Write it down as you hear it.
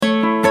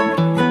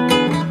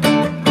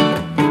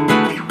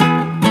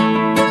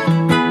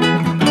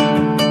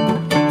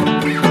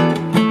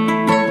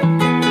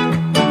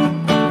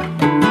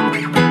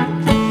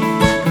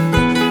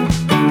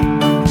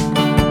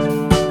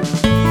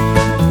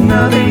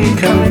day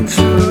coming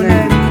to an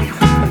end,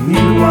 a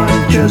new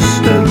one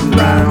just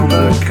around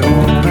the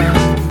corner.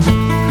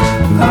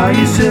 Are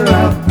you still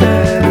out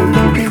there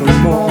looking for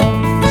more?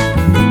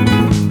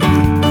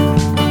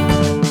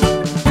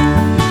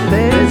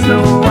 There's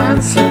no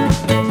answer,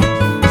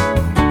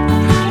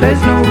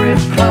 there's no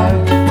reply,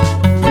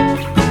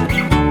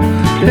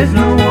 there's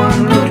no one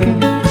looking.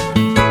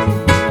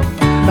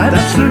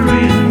 That's the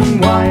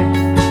reason why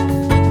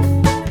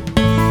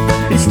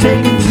it's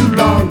taking too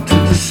long to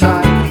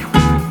decide.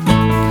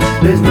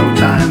 There's no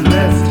time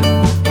left,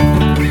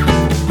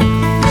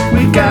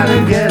 we gotta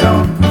get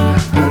on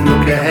and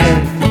look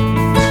ahead.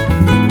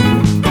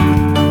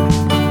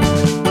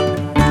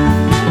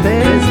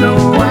 There's no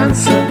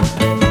answer,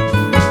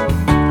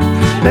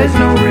 there's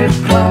no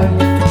reply,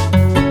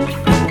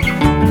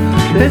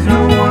 there's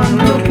no one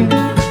looking.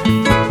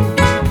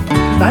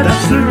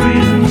 That's the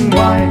reason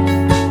why.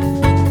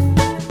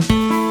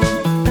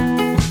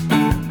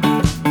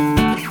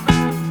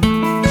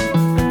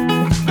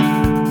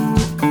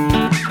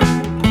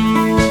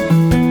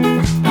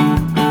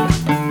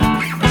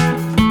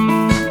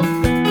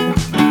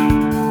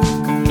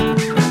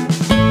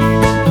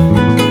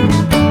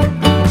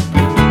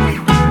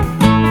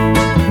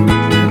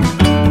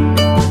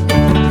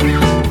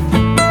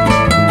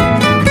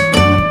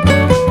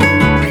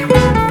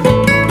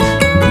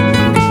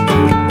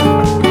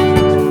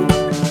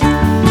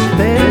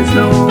 There's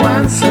no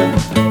answer,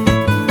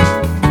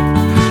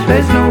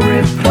 there's no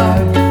reply,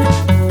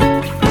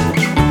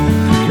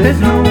 there's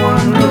no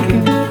one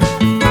looking.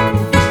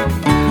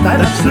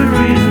 That's the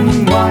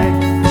reason why.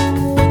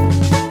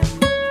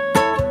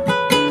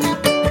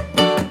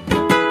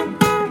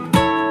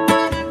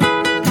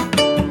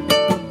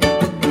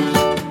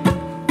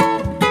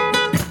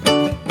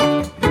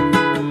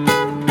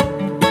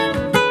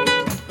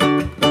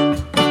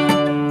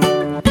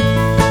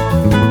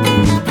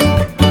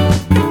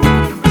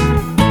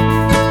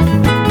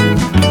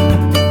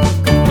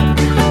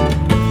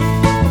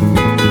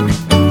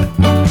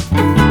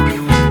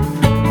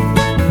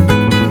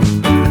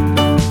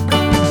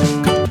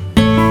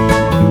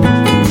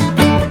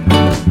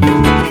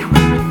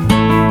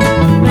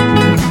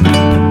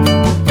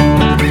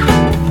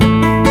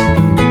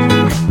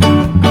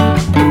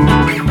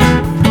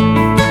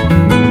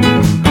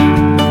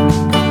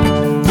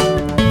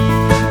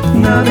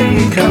 Another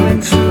year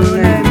coming to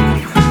an end,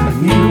 a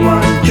new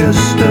one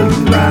just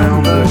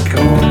around the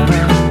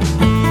corner.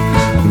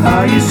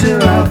 Are you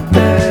still out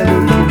there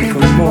looking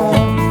for more?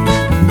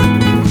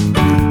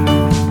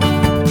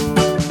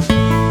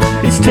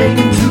 It's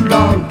taking too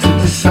long